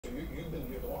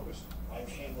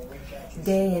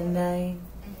Day and night.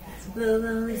 The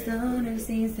lonely stoner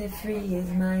seems to free his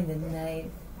mind at night.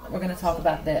 We're going to talk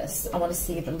about this. I want to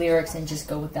see the lyrics and just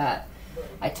go with that.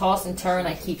 I toss and turn,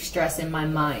 I keep stress in my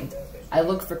mind. I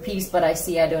look for peace, but I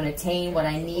see I don't attain what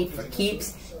I need for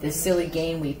keeps. This silly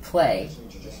game we play.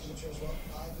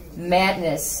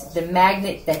 Madness, the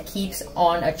magnet that keeps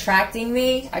on attracting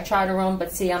me. I try to run,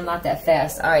 but see, I'm not that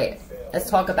fast. All right, let's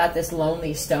talk about this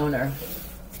lonely stoner.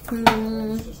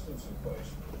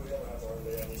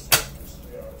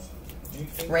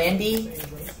 Randy,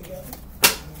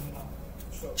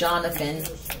 Jonathan,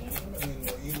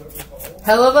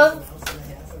 hell of a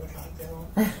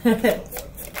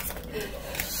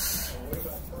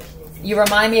you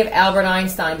remind me of Albert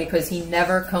Einstein because he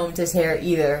never combed his hair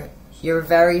either. You're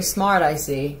very smart, I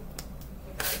see.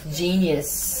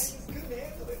 Genius.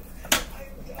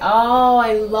 Oh,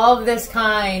 I love this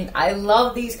kind. I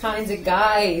love these kinds of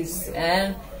guys.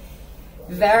 And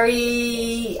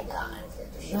very...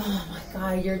 Oh my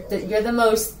God, you're the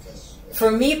most...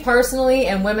 For me personally,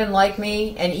 and women like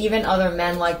me, and even other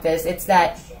men like this, it's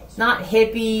that not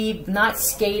hippie, not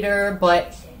skater,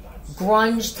 but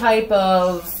grunge type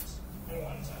of...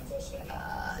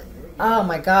 oh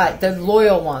my God, the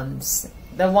loyal ones.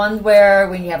 The ones where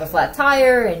when you have a flat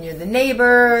tire and you're the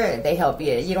neighbor, they help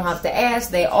you. You don't have to ask,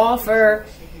 they offer.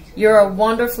 You're a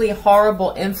wonderfully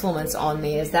horrible influence on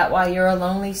me. Is that why you're a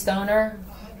lonely stoner?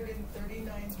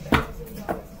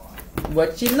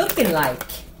 What you looking like?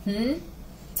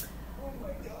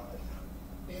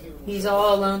 He's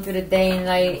all alone through the day and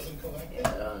night.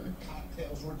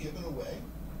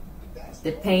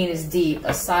 The pain is deep.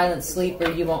 A silent sleeper,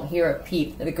 you won't hear a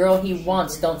peep. The girl he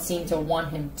wants don't seem to want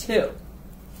him too.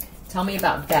 Tell me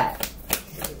about that.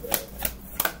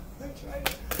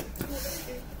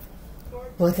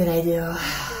 What did I do?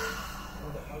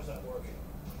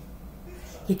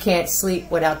 He can't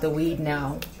sleep without the weed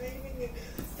now.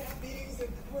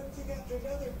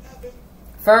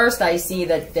 First, I see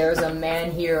that there's a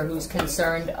man here who's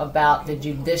concerned about the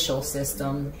judicial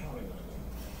system.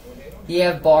 You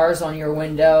have bars on your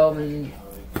window, and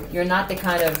you're not the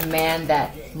kind of man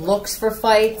that looks for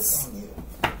fights.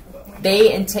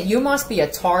 You must be a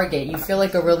target. You feel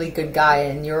like a really good guy,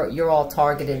 and you're all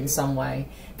targeted in some way.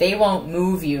 They won't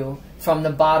move you from the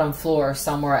bottom floor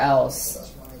somewhere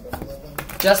else.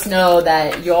 Just know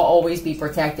that you'll always be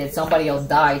protected. Somebody will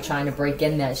die trying to break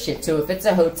in that shit too. If it's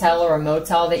a hotel or a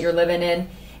motel that you're living in,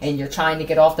 and you're trying to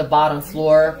get off the bottom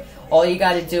floor, all you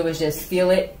got to do is just feel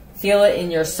it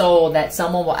in your soul that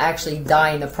someone will actually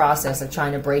die in the process of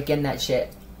trying to break in that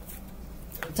shit.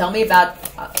 Tell me about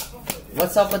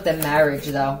what's up with the marriage,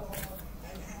 though.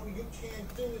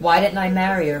 Why didn't I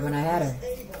marry her when I had her?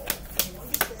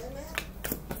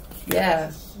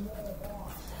 Yeah.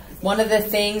 One of the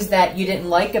things that you didn't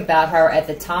like about her at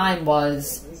the time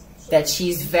was that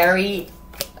she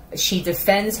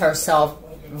defends herself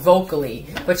vocally,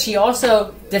 but she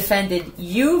also defended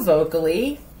you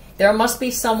vocally. There must be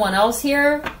someone else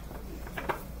here.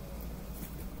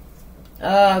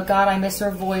 Oh, God, I miss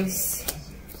her voice.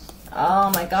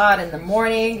 Oh, my God, in the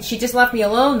morning. She just left me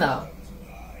alone, though.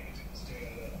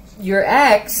 Your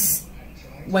ex,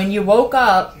 when you woke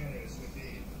up,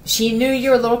 she knew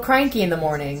you were a little cranky in the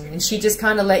morning, and she just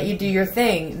kind of let you do your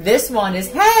thing. This one is,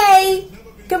 hey,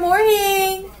 good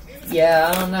morning.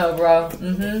 Yeah, I don't know, bro.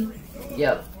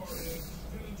 Yep.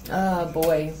 Oh,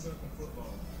 boy.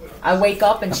 I wake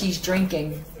up and she's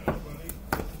drinking.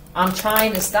 I'm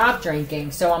trying to stop drinking,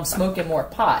 so I'm smoking more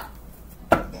pot.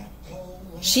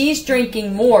 She's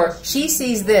drinking more. She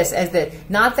sees this as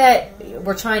not that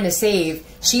we're trying to save.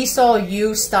 She saw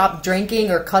you stop drinking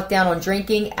or cut down on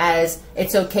drinking as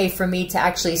it's okay for me to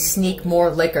actually sneak more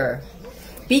liquor.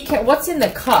 Be careful. What's in the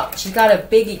cup? She's got a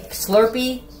big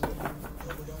Slurpee.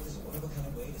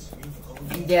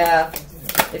 Yeah.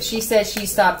 If she says she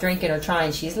stopped drinking or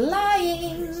trying, she's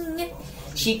lying.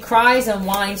 She cries and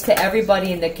whines to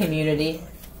everybody in the community.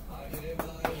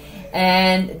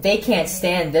 And they can't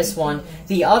stand this one.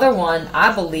 The other one,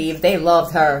 I believe, they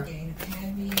loved her.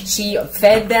 She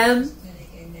fed them.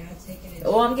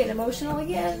 Oh, I'm getting emotional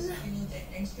again.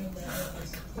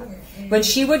 When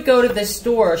she would go to the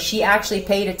store, she actually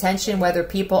paid attention whether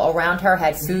people around her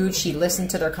had food. She listened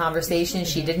to their conversations.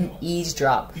 She didn't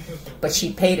eavesdrop. But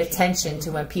she paid attention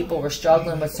to when people were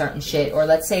struggling with certain shit. Or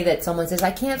let's say that someone says,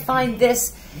 I can't find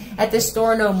this at the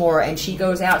store no more. And she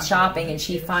goes out shopping and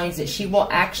she finds it. She will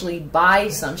actually buy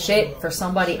some shit for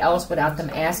somebody else without them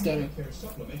asking.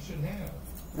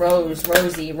 Rose,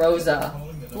 Rosie, Rosa,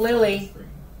 Lily,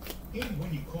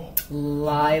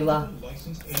 Lila.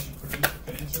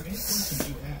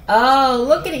 Oh,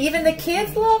 look at it. Even the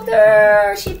kids loved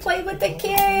her. She played with the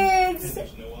kids.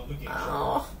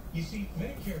 Oh.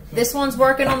 This one's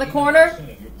working on the corner.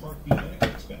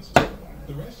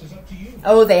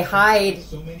 Oh, they hide.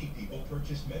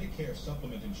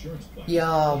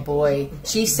 Yo, boy.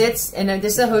 She sits, and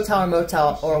this is a hotel or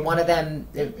motel, or one of them,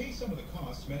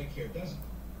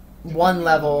 one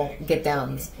level get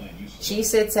downs. She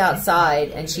sits outside,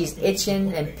 and she's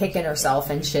itching and picking herself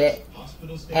and shit.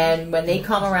 And when they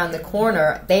come around the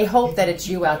corner, they hope that it's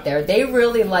you out there. They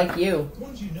really like you.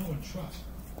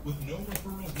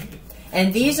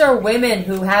 And these are women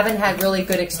who haven't had really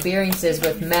good experiences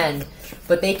with men,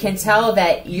 but they can tell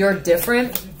that you're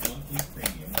different.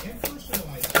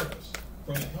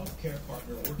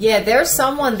 Yeah, there's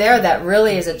someone there that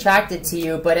really is attracted to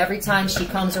you, but every time she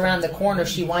comes around the corner,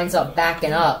 she winds up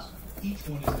backing up.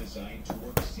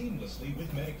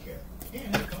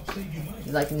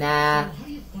 You're like, nah.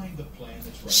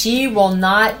 She will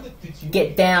not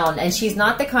get down, and she's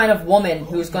not the kind of woman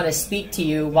who's going to speak to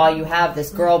you while you have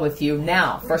this girl with you.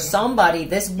 Now, for somebody,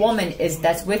 this woman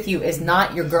that's with you is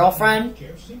not your girlfriend.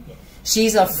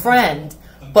 She's a friend,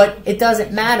 but it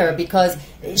doesn't matter because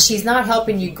she's not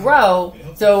helping you grow.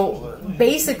 So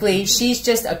basically, she's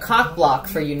just a cock block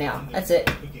for you now. That's it.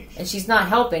 And she's not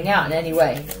helping out in any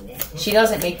way. She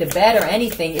doesn't make the bed or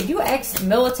anything. If you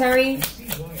ex-military,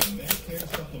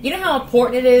 you know how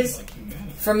important it is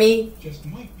for me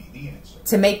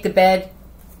to make the bed?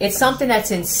 It's something that's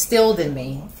instilled in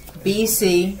me.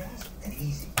 BC.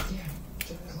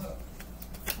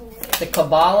 The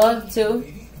Kabbalah, too.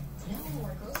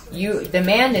 The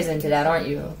man is into that, aren't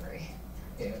you?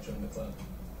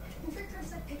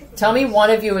 Tell me one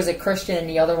of you is a Christian and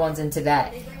the other one's into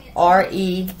that.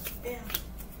 R-E.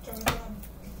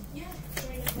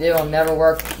 It will never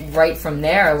work right from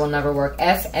there. It will never work.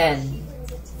 F-N.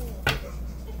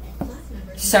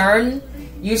 CERN.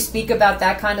 You speak about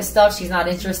that kind of stuff. She's not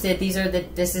interested.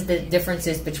 This is the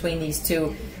differences between these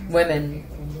two women.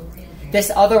 This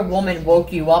other woman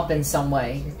woke you up in some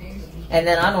way. And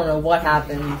then I don't know what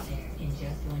happened.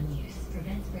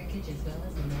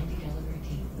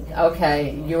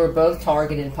 Okay, you were both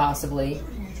targeted possibly.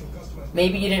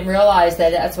 Maybe you didn't realize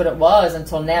that that's what it was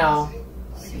until now.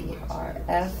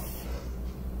 CRF.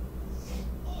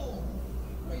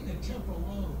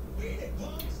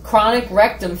 Chronic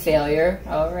rectum failure.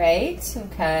 All right.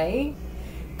 Okay.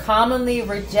 Commonly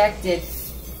rejected.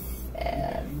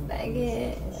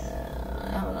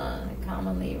 Hold on.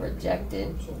 Commonly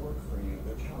rejected.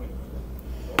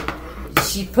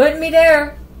 She put me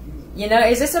there. You know,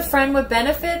 is this a friend with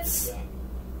benefits?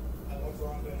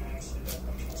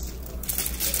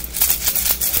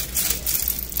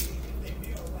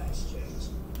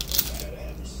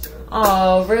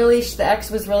 Oh, really? The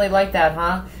ex was really like that,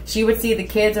 huh? She would see the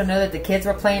kids or know that the kids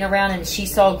were playing around and she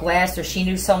saw glass or she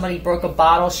knew somebody broke a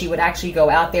bottle. She would actually go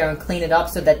out there and clean it up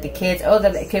so that the kids... Oh,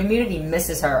 the community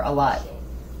misses her a lot.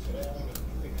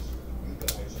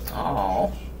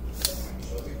 Oh.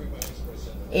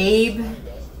 Abe.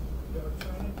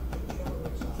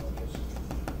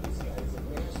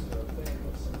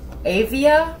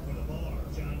 Avia?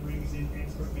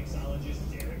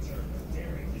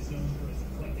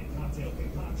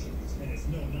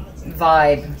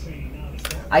 Vibe.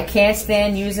 I can't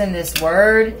stand using this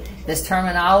word, this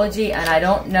terminology, and I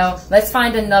don't know. Let's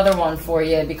find another one for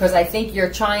you because I think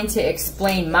you're trying to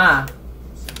explain ma.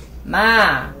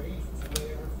 Ma.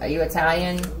 Are you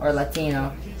Italian or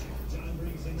Latino?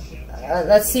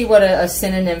 Let's see what a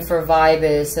synonym for vibe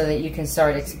is so that you can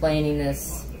start explaining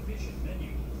this.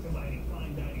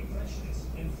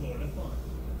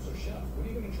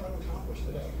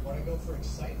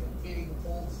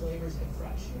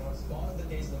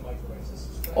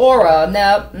 Aura,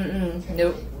 no,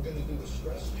 nope.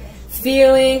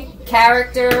 Feeling,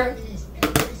 character.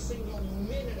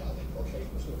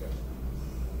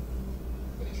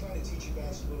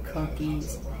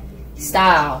 Cookies.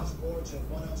 Style.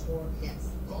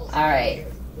 Alright.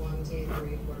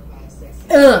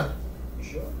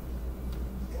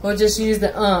 We'll just use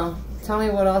the Tell me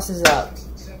what else is up.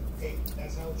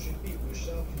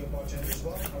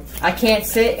 I can't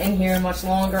sit in here much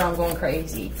longer. I'm going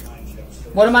crazy.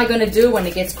 What am I going to do when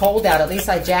it gets cold out? At least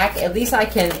I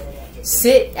can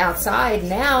sit outside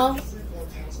now.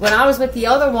 When I was with the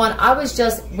other one,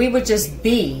 we would just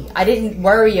be. I didn't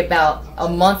worry about a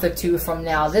month or two from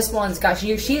now. This one's got,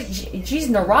 she's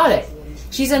neurotic.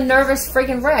 She's a nervous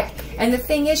freaking wreck. And the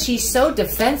thing is, she's so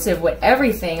defensive with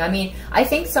everything. I mean, I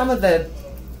think some of the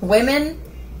women,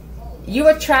 you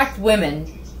attract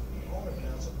women.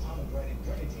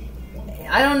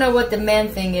 I don't know what the man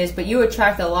thing is, but you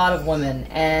attract a lot of women.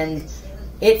 And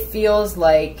it feels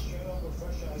like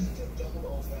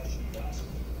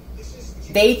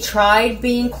they tried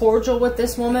being cordial with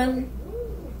this woman,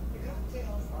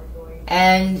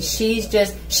 and she's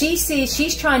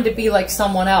trying to be like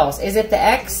someone else. Is it the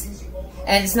ex?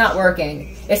 And it's not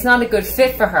working. It's not a good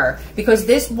fit for her, because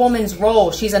this woman's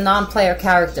role, she's a non-player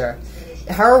character.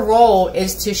 Her role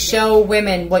is to show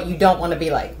women what you don't want to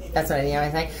be like. That's what I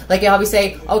think. Like, you always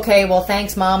say, okay, well,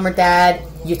 thanks, mom or dad.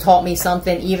 You taught me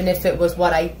something, even if it was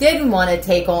what I didn't want to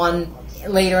take on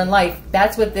later in life.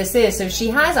 That's what this is. So she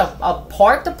has a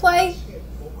part to play.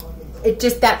 It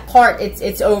just, that part,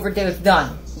 it's overdue. It's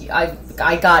done.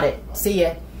 I got it. See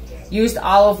ya. Used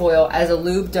olive oil as a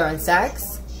lube during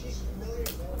sex.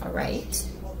 All right.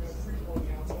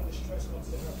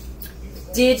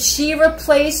 Did she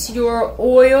replace your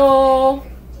oil?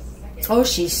 Oh,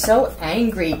 she's so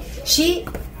angry. She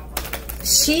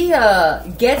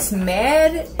gets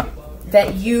mad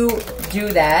that you do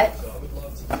that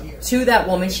to that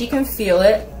woman. She can feel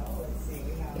it.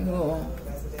 Ooh.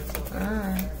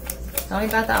 Tell me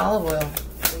about the olive oil.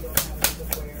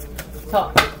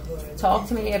 Talk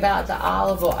to me about the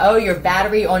olive oil. Oh, your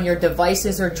battery on your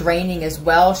devices are draining as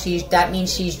well. That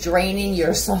means she's draining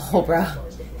your soul, bro.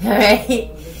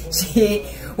 Alright?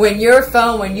 When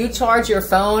you charge your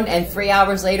phone and 3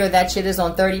 hours later that shit is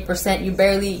on 30%, you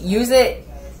barely use it,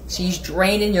 she's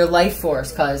draining your life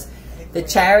force. Because the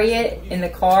Chariot in the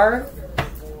car,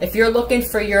 if you're looking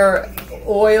for your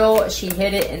oil, she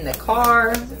hid it in the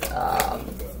car.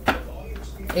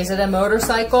 Is it a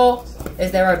motorcycle?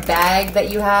 Is there a bag that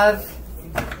you have?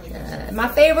 My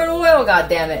favorite oil,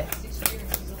 goddammit.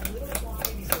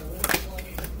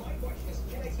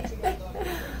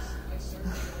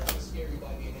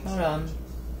 Hold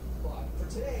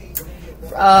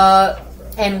on.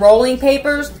 And rolling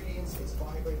papers.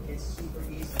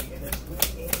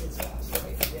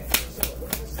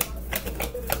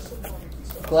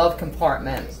 Glove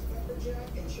compartment.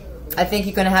 I think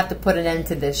you're going to have to put an end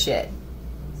to this shit.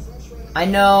 I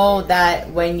know that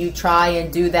when you try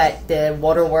and do that, the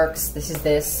waterworks,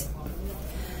 this.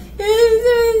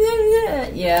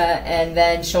 Yeah, and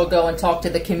then she'll go and talk to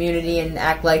the community and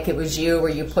act like it was you or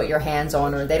you put your hands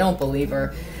on her. They don't believe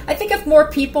her. I think if more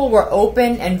people were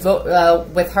open and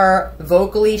with her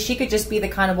vocally, she could just be the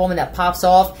kind of woman that pops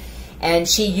off, and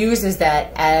she uses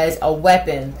that as a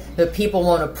weapon that people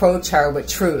won't approach her with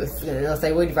truth. They'll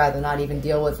say, we'd rather not even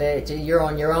deal with it. You're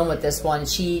on your own with this one.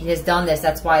 She has done this.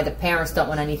 That's why the parents don't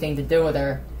want anything to do with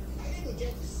her.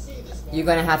 You're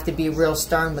going to have to be real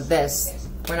stern with this.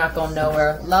 We're not going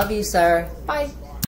nowhere. Love you, sir. Bye.